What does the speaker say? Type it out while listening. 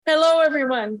Hello,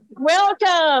 everyone.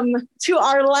 Welcome to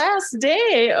our last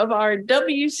day of our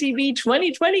WCB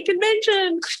 2020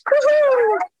 convention.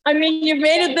 Woo-hoo! I mean, you've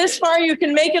made it this far, you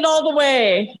can make it all the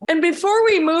way. And before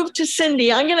we move to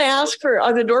Cindy, I'm going to ask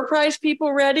are the door prize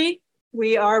people ready?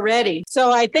 We are ready.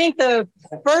 So I think the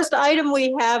first item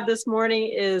we have this morning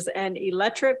is an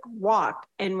electric wok.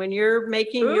 And when you're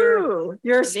making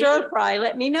your stir fry,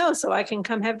 let me know so I can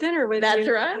come have dinner with you. That's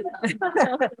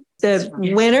right. The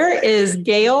winner is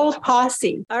Gail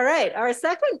Posse. All right. Our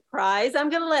second prize, I'm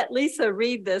going to let Lisa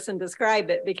read this and describe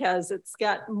it because it's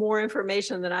got more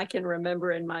information than I can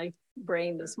remember in my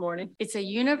brain this morning. It's a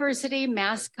university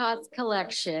mascots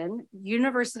collection,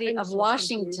 University of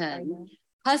Washington.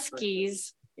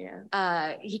 Huskies.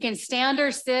 Yeah. He can stand or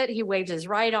sit. He waves his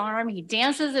right arm. He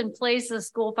dances and plays the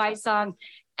school fight song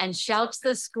and shouts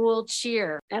the school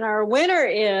cheer. And our winner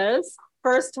is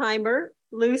first timer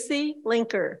Lucy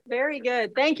Linker. Very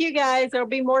good. Thank you, guys. There'll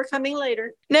be more coming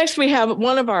later. Next, we have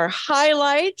one of our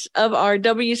highlights of our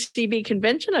WCB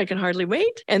convention. I can hardly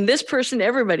wait. And this person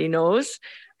everybody knows,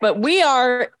 but we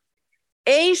are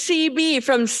ACB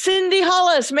from Cindy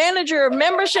Hollis, Manager of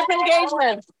Membership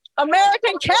Engagement.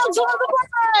 American Council of the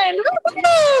Blind.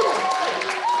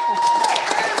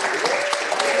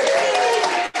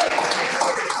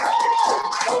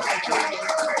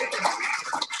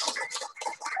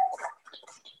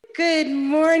 Good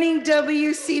morning,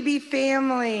 WCB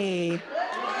family.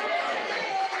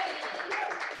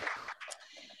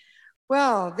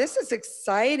 Well, this is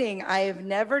exciting. I have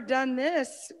never done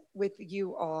this with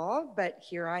you all, but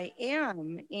here I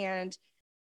am. And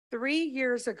 3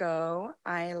 years ago,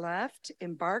 I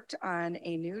embarked on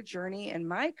a new journey in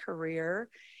my career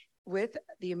with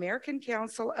the American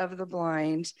Council of the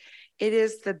Blind. It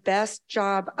is the best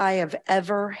job I have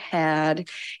ever had,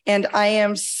 and I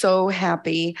am so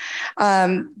happy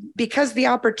because the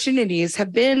opportunities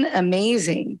have been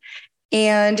amazing.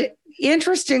 And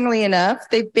interestingly enough,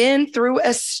 they've been through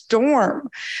a storm.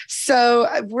 So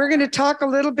we're going to talk a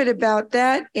little bit about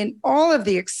that and all of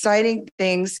the exciting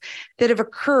things that have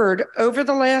occurred over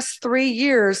the last 3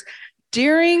 years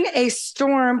during a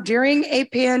storm, during a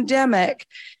pandemic.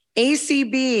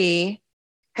 ACB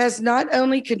has not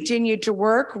only continued to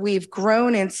work, we've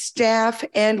grown in staff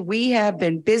and we have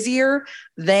been busier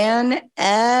than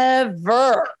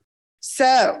ever.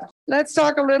 So let's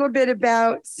talk a little bit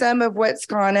about some of what's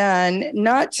gone on,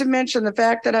 not to mention the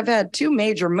fact that I've had 2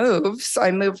 major moves. I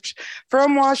moved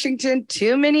from Washington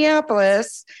to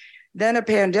Minneapolis, then a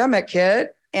pandemic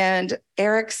hit, and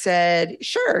Eric said,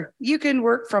 sure, you can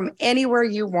work from anywhere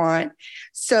you want.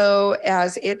 So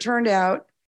as it turned out,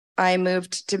 I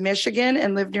moved to Michigan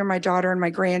and lived near my daughter and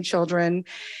my grandchildren,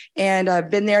 and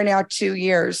I've been there now 2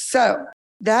 years. So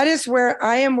that is where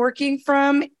I am working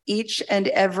from each and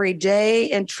every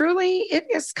day. And truly, it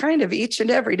is kind of each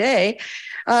and every day.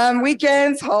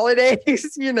 Weekends,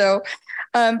 holidays,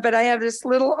 but I have this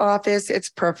little office.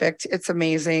 It's perfect. It's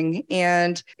amazing.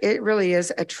 And it really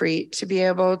is a treat to be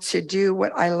able to do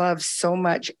what I love so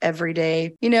much every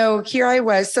day. Here I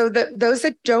was. So those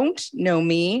that don't know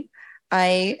me,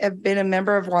 I have been a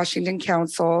member of Washington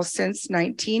Council since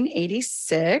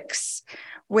 1986.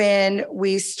 When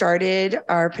we started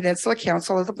our Peninsula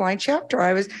Council of the Blind chapter.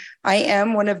 I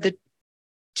am one of the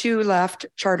 2 left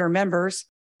charter members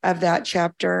of that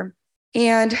chapter.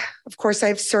 And of course,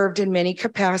 I've served in many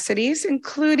capacities,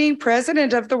 including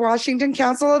president of the Washington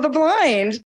Council of the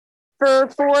Blind for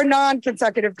 4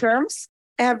 non-consecutive terms.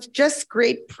 I have just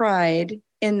great pride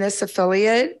in this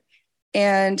affiliate.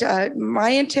 And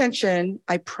my intention,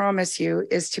 I promise you,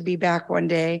 is to be back one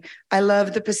day. I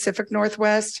love the Pacific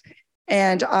Northwest.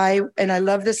 And I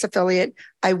love this affiliate.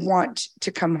 I want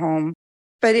to come home,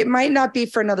 but it might not be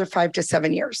for another 5 to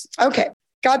 7 years. Okay,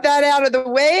 got that out of the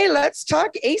way. Let's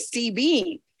talk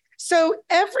ACB. So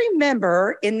every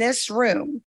member in this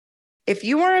room, if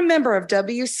you are a member of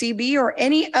WCB or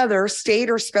any other state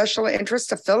or special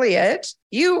interest affiliate,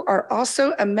 you are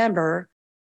also a member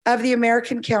of the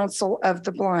American Council of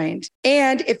the Blind.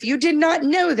 And if you did not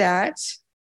know that,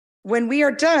 when we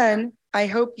are done, I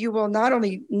hope you will not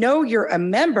only know you're a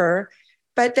member,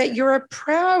 but that you're a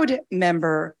proud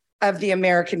member of the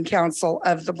American Council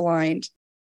of the Blind.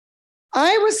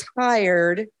 I was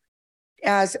hired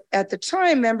as, at the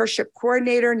time, membership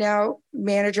coordinator, now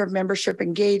manager of membership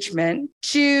engagement,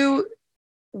 to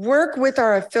work with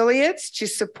our affiliates to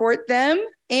support them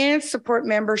and support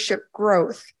membership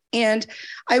growth. And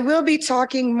I will be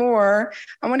talking more.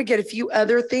 I want to get a few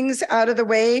other things out of the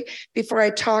way before I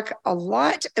talk a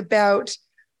lot about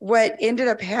what ended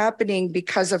up happening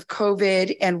because of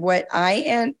COVID and what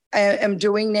I am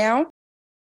doing now.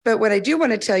 But what I do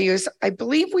want to tell you is I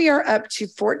believe we are up to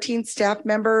 14 staff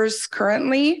members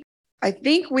currently. I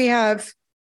think we have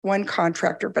one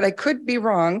contractor, but I could be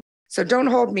wrong. So don't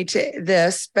hold me to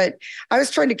this, but I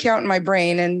was trying to count in my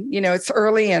brain and, it's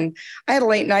early and I had a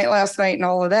late night last night and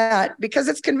all of that because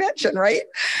it's convention, right?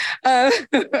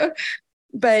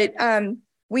 But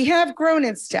we have grown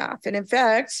in staff. And in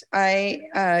fact, I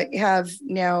have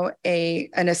now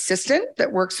an assistant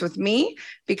that works with me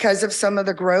because of some of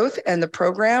the growth and the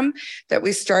program that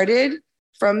we started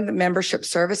from the Membership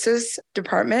Services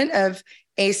Department of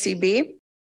ACB.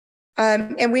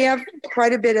 And we have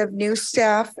quite a bit of new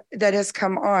staff that has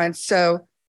come on. So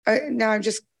now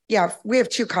we have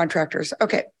 2 contractors.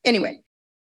 Okay. Anyway,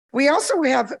 we also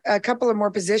have a couple of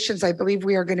more positions I believe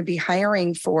we are going to be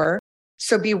hiring for.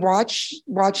 So be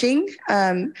watching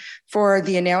for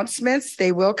the announcements.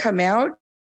 They will come out.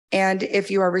 And if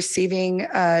you are receiving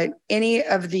if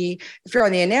you're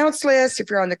on the announce list, if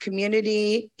you're on the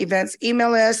community events email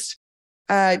list,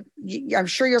 I'm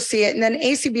sure you'll see it. And then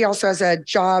ACB also has a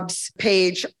jobs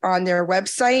page on their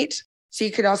website. So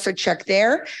you could also check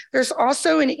there. There's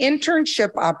also an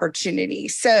internship opportunity.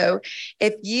 So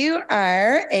if you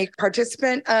are a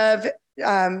participant of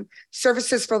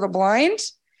Services for the Blind,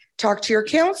 talk to your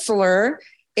counselor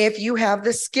if you have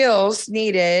the skills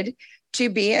needed to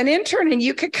be an intern and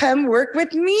you could come work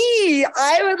with me.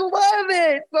 I would love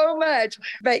it so much.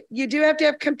 But you do have to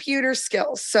have computer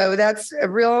skills. So that's a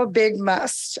real big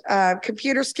must.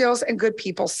 Computer skills and good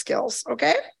people skills.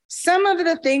 Okay. Some of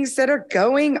the things that are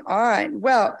going on.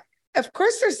 Well, of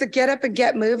course, there's the Get Up and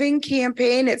Get Moving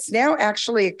campaign. It's now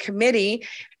actually a committee,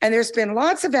 and there's been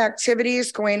lots of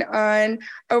activities going on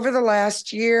over the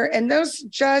last year. And those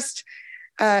just,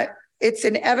 it's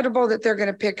inevitable that they're going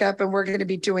to pick up and we're going to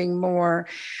be doing more.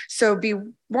 So be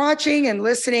watching and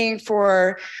listening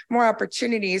for more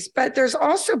opportunities. But there's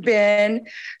also been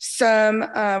some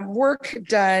work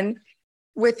done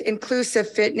with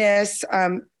inclusive fitness.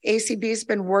 ACB's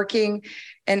been working,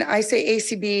 and I say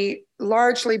ACB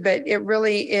largely, but it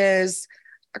really is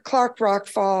Clark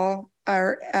Rockfall,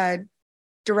 our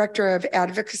Director of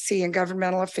Advocacy and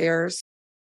Governmental Affairs,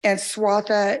 and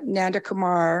Swatha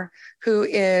Nandakumar, who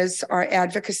is our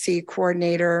advocacy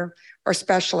coordinator or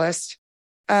specialist.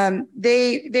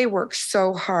 They work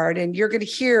so hard, and you're going to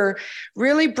hear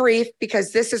really brief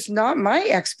because this is not my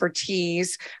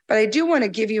expertise, but I do want to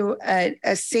give you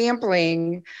a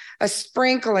sampling, a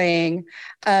sprinkling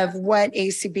of what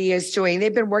ACB is doing.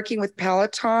 They've been working with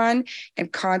Peloton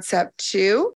and Concept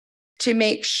 2 to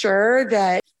make sure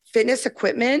that fitness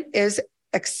equipment is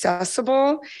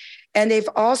accessible. And they've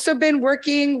also been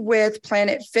working with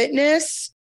Planet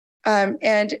Fitness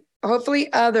and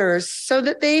hopefully others so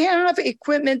that they have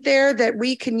equipment there that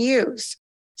we can use.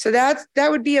 So that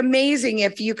would be amazing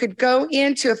if you could go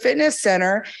into a fitness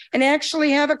center and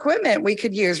actually have equipment we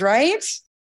could use, right?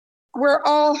 We're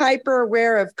all hyper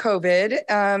aware of COVID.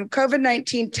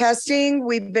 COVID-19 testing,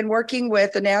 we've been working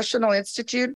with the National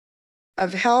Institute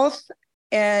of Health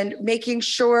and making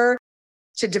sure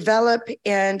to develop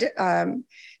and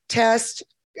test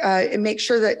and make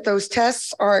sure that those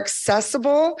tests are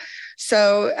accessible.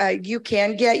 So you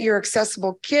can get your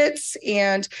accessible kits.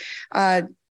 And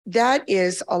that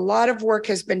is a lot of work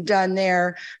has been done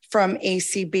there from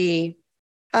ACB.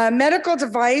 Medical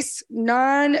Device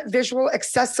Non-Visual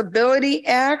Accessibility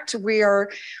Act. We are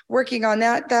working on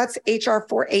that. That's HR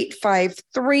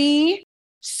 4853.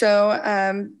 So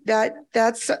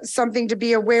that's something to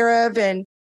be aware of. And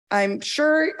I'm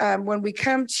sure when we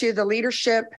come to the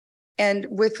leadership and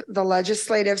with the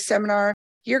legislative seminar,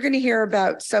 you're going to hear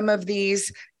about some of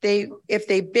these. If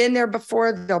they've been there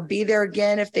before, they'll be there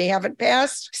again if they haven't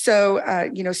passed. So,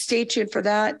 stay tuned for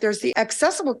that. There's the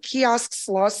Accessible Kiosks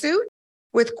lawsuit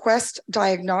with Quest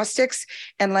Diagnostics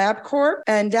and LabCorp,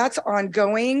 and that's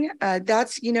ongoing.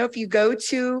 That's, if you go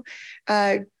to,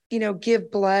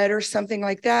 give blood or something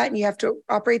like that, and you have to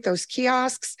operate those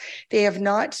kiosks, they have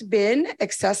not been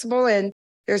accessible, and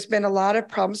there's been a lot of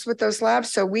problems with those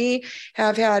labs. So we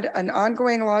have had an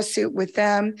ongoing lawsuit with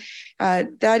them.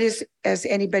 That is, as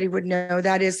anybody would know,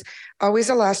 that is always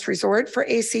a last resort for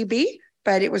ACB,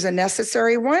 but it was a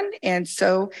necessary one. And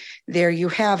so there you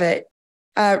have it.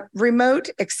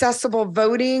 Remote accessible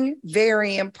voting,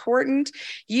 very important.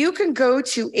 You can go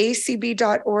to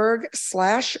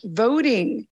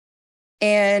acb.org/voting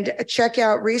and check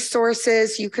out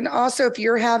resources. You can also, if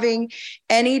you're having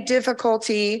any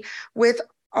difficulty with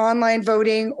online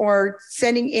voting or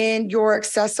sending in your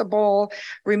accessible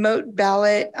remote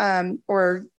ballot,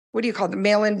 or what do you call the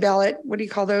mail-in ballot? What do you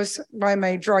call those? Why am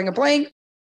I drawing a blank?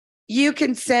 You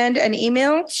can send an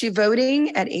email to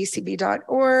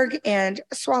voting@acb.org, and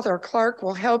Swather Clark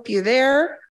will help you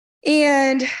there.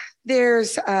 And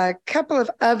there's a couple of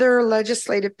other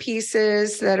legislative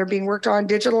pieces that are being worked on: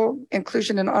 digital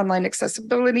inclusion and online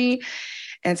accessibility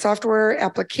and software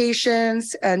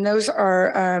applications. And those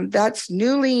are, that's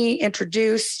newly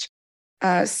introduced,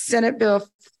 Senate Bill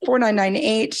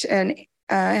 4998 and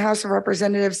House of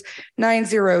Representatives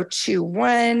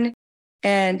 9021.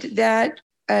 And that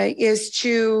is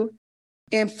to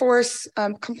enforce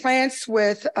compliance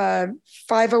with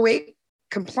 508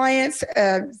 compliance,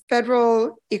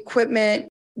 federal equipment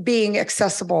being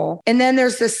accessible. And then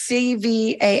there's the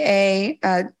CVAA.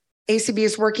 ACB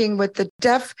is working with the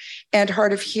deaf and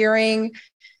hard of hearing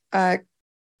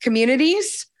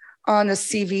communities on the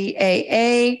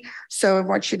CVAA. So I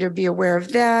want you to be aware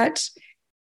of that.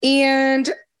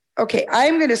 And okay,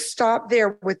 I'm going to stop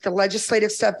there with the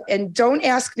legislative stuff, and don't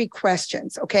ask me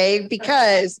questions, okay?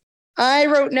 Because I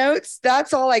wrote notes.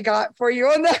 That's all I got for you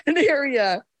on that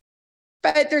area.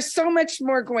 But there's so much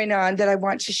more going on that I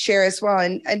want to share as well.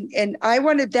 And I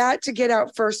wanted that to get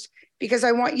out first, because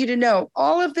I want you to know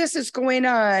all of this is going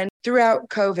on throughout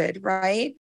COVID,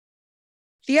 right?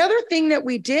 The other thing that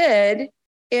we did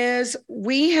is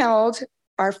we held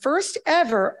our first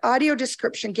ever audio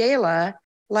description gala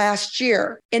last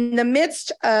year in the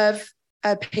midst of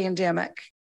a pandemic.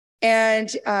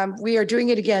 And we are doing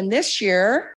it again this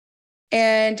year.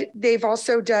 And they've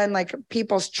also done like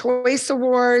People's Choice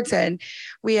Awards. And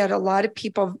we had a lot of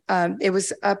people, it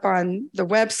was up on the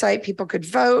website, people could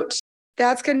vote.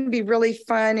 That's going to be really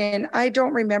fun. And I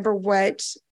don't remember what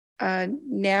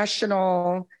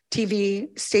national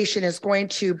TV station is going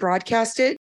to broadcast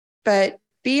it, but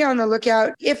be on the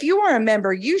lookout. If you are a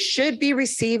member, you should be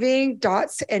receiving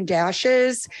dots and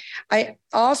dashes. I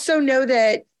also know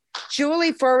that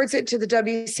Julie forwards it to the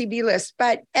WCB list,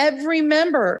 but every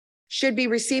member should be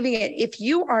receiving it. If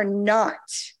you are not,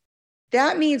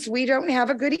 that means we don't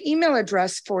have a good email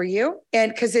address for you,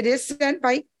 and because it is sent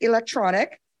by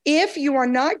electronic. If you are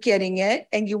not getting it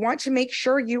and you want to make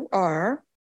sure you are,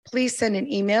 please send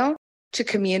an email to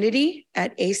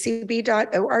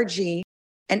community@acb.org,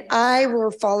 and I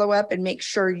will follow up and make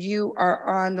sure you are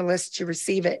on the list to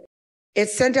receive it.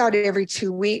 It's sent out every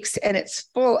 2 weeks, and it's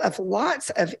full of lots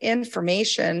of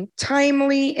information,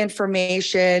 timely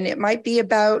information. It might be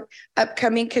about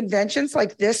upcoming conventions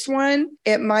like this one.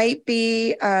 It might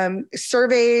be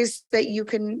surveys that you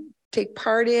can take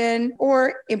part in,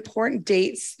 or important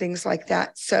dates, things like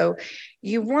that. So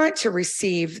you want to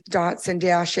receive dots and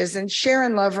dashes. And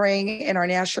Sharon Lovering in our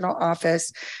national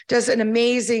office does an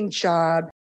amazing job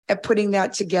at putting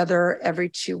that together every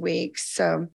 2 weeks.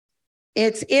 So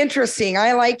it's interesting.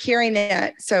 I like hearing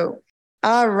that. So,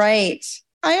 all right.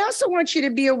 I also want you to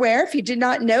be aware, if you did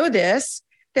not know this,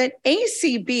 that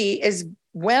ACB is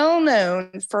well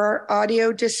known for our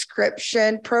audio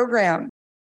description program.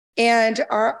 And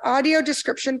our audio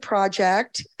description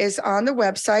project is on the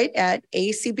website at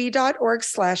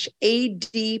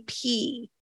acb.org/ADP,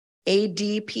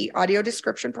 ADP, Audio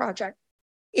Description Project.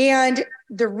 And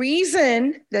the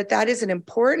reason that that is an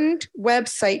important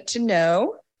website to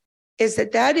know is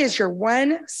that that is your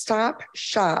one-stop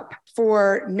shop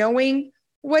for knowing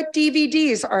what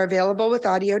DVDs are available with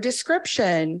audio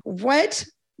description, what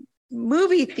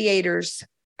movie theaters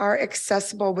are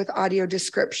accessible with audio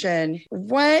description,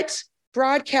 what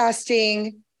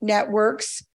broadcasting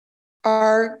networks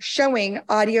are showing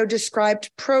audio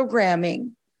described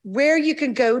programming, where you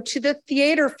can go to the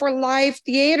theater for live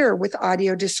theater with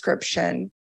audio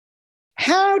description,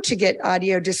 how to get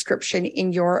audio description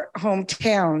in your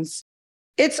hometowns.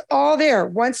 It's all there,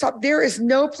 one stop. There is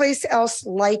no place else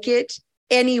like it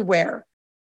anywhere.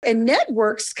 And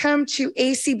networks come to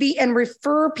ACB and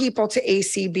refer people to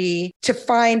ACB to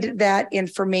find that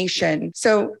information.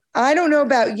 So I don't know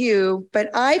about you,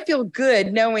 but I feel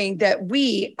good knowing that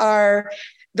we are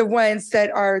the ones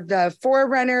that are the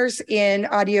forerunners in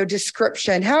audio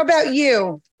description. How about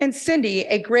you? And Cindy,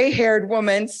 a gray-haired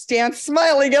woman, stands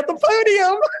smiling at the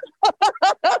podium.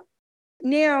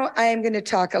 Now I'm going to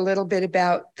talk a little bit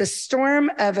about the storm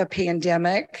of a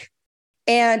pandemic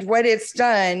and what it's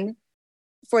done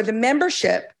for the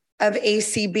membership of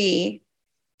ACB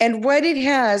and what it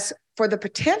has for the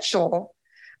potential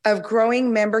of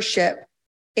growing membership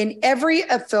in every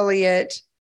affiliate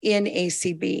in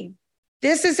ACB.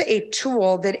 This is a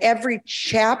tool that every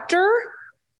chapter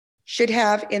should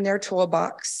have in their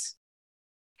toolbox.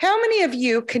 How many of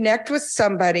you connect with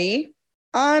somebody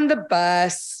on the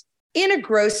bus, in a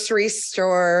grocery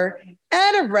store,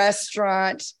 at a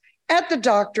restaurant, at the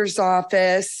doctor's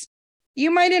office?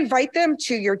 You might invite them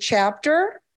to your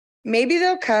chapter Maybe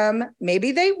they'll come,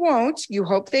 maybe they won't. You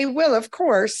hope they will, of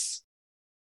course.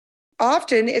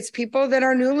 Often it's people that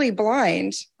are newly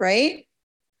blind, right?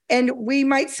 And we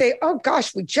might say, oh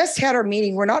gosh, we just had our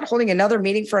meeting. We're not holding another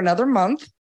meeting for another month.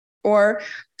 Or,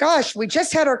 gosh, we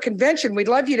just had our convention. We'd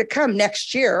love you to come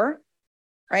next year,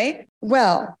 right?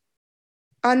 Well,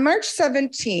 on March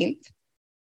 17th,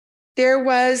 there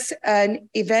was an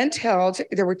event held.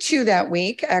 There were two that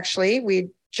week, actually. We'd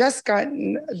just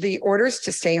gotten the orders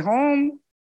to stay home.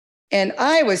 And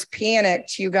I was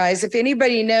panicked, you guys. If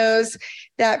anybody knows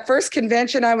that first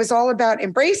convention, I was all about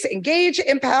embrace, engage,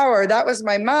 empower. That was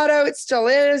my motto. It still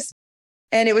is.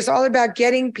 And it was all about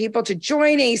getting people to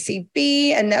join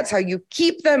ACB. And that's how you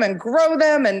keep them and grow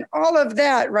them and all of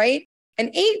that, right?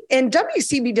 And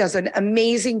WCB does an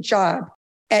amazing job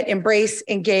at embrace,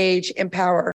 engage,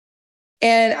 empower.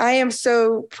 And I am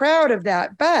so proud of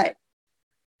that. But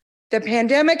the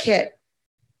pandemic hit.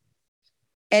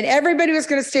 And everybody was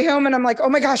going to stay home. And I'm like, oh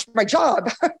my gosh, my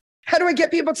job. How do I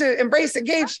get people to embrace,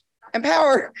 engage,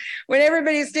 empower when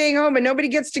everybody's staying home and nobody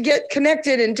gets to get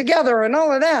connected and together and all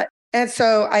of that? And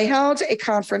so I held a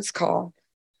conference call.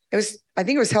 I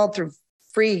think it was held through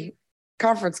free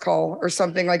conference call or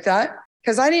something like that,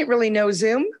 because I didn't really know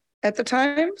Zoom at the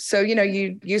time. So,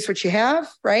 you use what you have,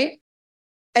 right?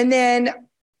 And then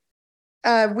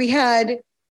we had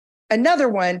another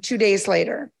one 2 days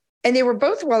later. And they were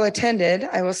both well attended,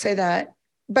 I will say that.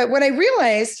 But what I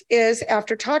realized is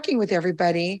after talking with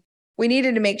everybody, we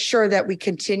needed to make sure that we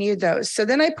continued those. So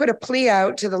then I put a plea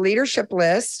out to the leadership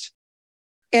list.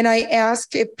 And I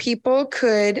asked if people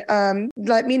could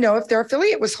let me know if their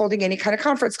affiliate was holding any kind of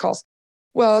conference calls.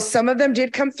 Well, some of them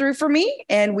did come through for me.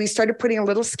 And we started putting a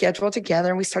little schedule together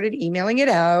and we started emailing it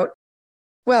out.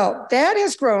 Well, that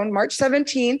has grown. March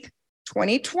 17th,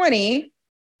 2020.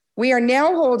 We are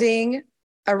now holding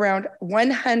around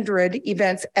 100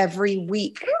 events every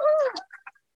week.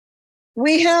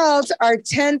 We held our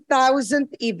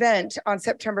 10,000th event on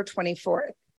September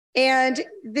 24th. And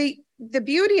the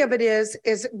beauty of it is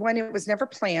when it was never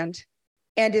planned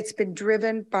and it's been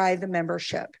driven by the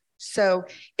membership. So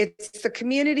it's the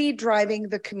community driving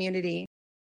the community.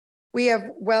 We have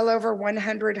well over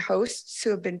 100 hosts who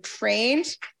have been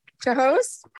trained to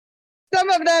host,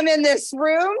 some of them in this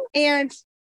room. And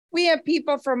we have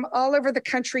people from all over the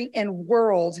country and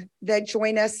world that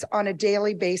join us on a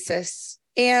daily basis.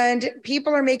 And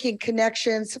people are making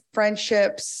connections,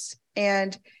 friendships,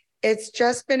 and it's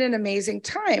just been an amazing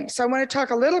time. So I want to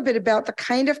talk a little bit about the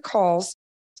kind of calls.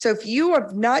 So if you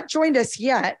have not joined us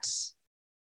yet,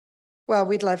 well,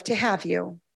 we'd love to have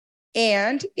you.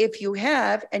 And if you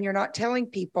have, and you're not telling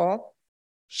people,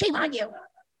 shame on you.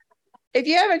 If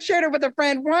you haven't shared it with a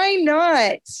friend, why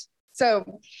not?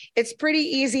 So it's pretty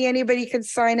easy. Anybody can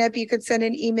sign up. You can send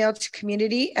an email to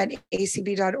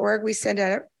community@acb.org. We send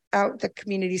out the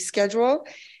community schedule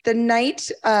the night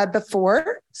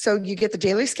before. So you get the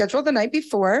daily schedule the night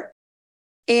before.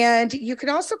 And you can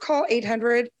also call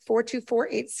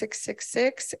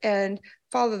 800-424-8666 and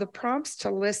follow the prompts to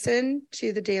listen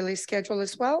to the daily schedule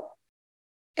as well.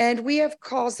 And we have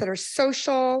calls that are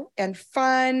social and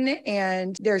fun,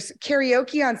 and there's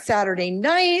karaoke on Saturday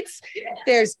nights,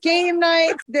 there's game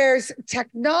nights, there's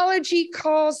technology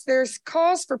calls, there's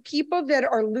calls for people that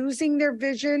are losing their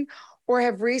vision or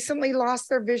have recently lost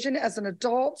their vision as an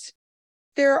adult.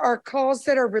 There are calls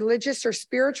that are religious or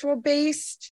spiritual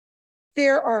based.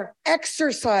 There are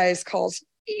exercise calls,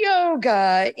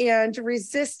 yoga and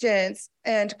resistance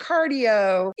and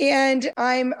cardio. And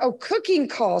cooking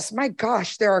calls. My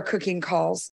gosh, there are cooking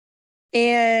calls.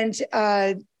 And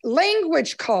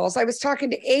language calls. I was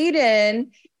talking to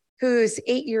Aiden, who's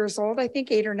 8 years old, I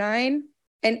think 8 or 9.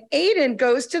 And Aiden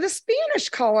goes to the Spanish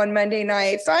call on Monday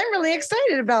night. So I'm really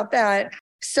excited about that.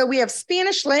 So we have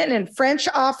Spanish, Latin, and French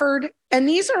offered. And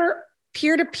these are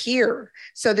peer-to-peer.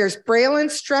 So there's Braille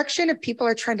instruction if people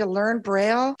are trying to learn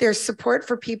Braille. There's support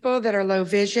for people that are low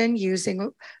vision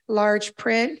using large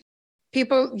print,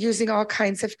 people using all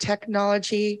kinds of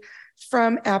technology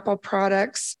from Apple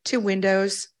products to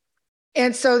Windows.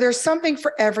 And so there's something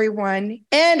for everyone.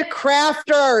 And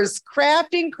crafters,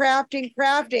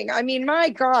 crafting. I mean, my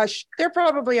gosh, they're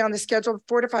probably on the schedule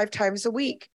 4 to 5 times a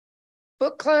week.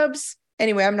 Book clubs.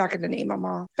 Anyway, I'm not going to name them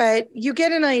all, but you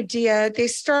get an idea. They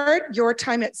start your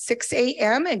time at 6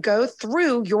 a.m. and go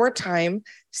through your time,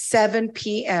 7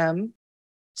 p.m.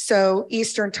 So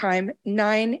Eastern time,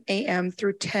 9 a.m.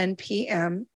 through 10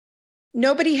 p.m.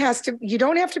 You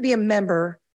don't have to be a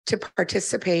member to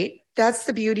participate. That's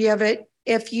the beauty of it.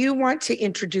 If you want to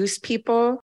introduce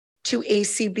people to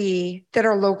ACB that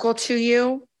are local to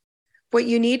you, what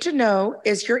you need to know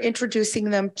is you're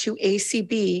introducing them to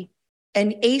ACB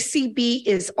And ACB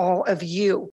is all of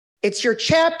you. It's your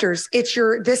chapters. It's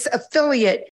this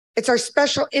affiliate. It's our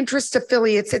special interest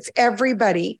affiliates. It's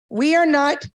everybody. We are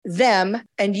not them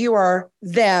and you are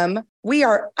them. We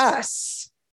are us.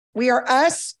 We are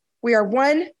us. We are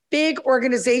one big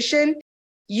organization.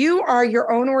 You are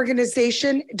your own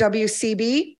organization,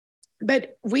 WCB,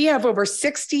 but we have over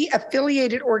 60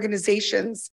 affiliated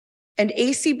organizations, and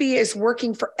ACB is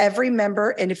working for every member.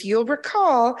 And if you'll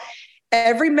recall,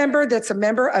 every member that's a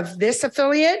member of this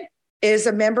affiliate is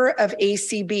a member of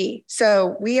ACB.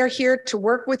 So we are here to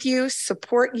work with you,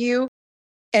 support you,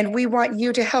 and we want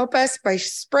you to help us by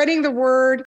spreading the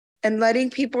word and letting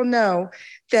people know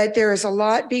that there is a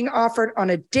lot being offered on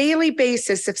a daily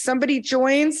basis. If somebody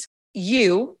joins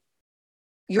your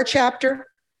chapter,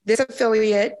 this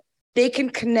affiliate, they can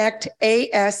connect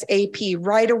ASAP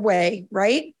right away,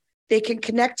 right? They can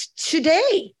connect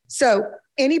today. So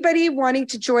anybody wanting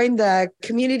to join the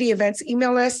community events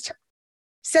email list,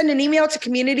 send an email to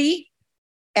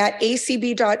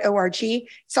community@acb.org.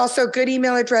 It's also a good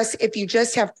email address if you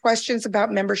just have questions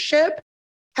about membership,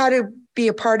 how to be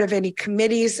a part of any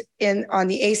committees on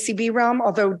the ACB realm,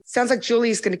 although it sounds like Julie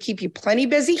is going to keep you plenty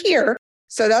busy here.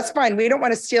 So that's fine. We don't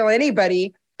want to steal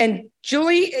anybody. And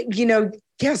Julie,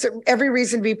 has every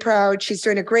reason to be proud. She's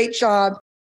doing a great job.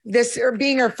 This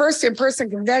being her first in-person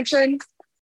convention.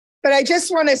 But I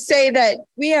just want to say that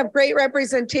we have great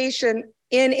representation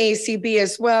in ACB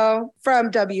as well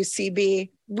from WCB.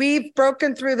 We've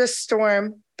broken through the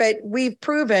storm, but we've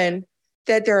proven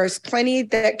that there is plenty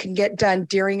that can get done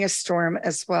during a storm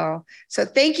as well. So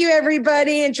thank you,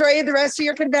 everybody. Enjoy the rest of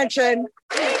your convention.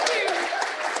 Thank you.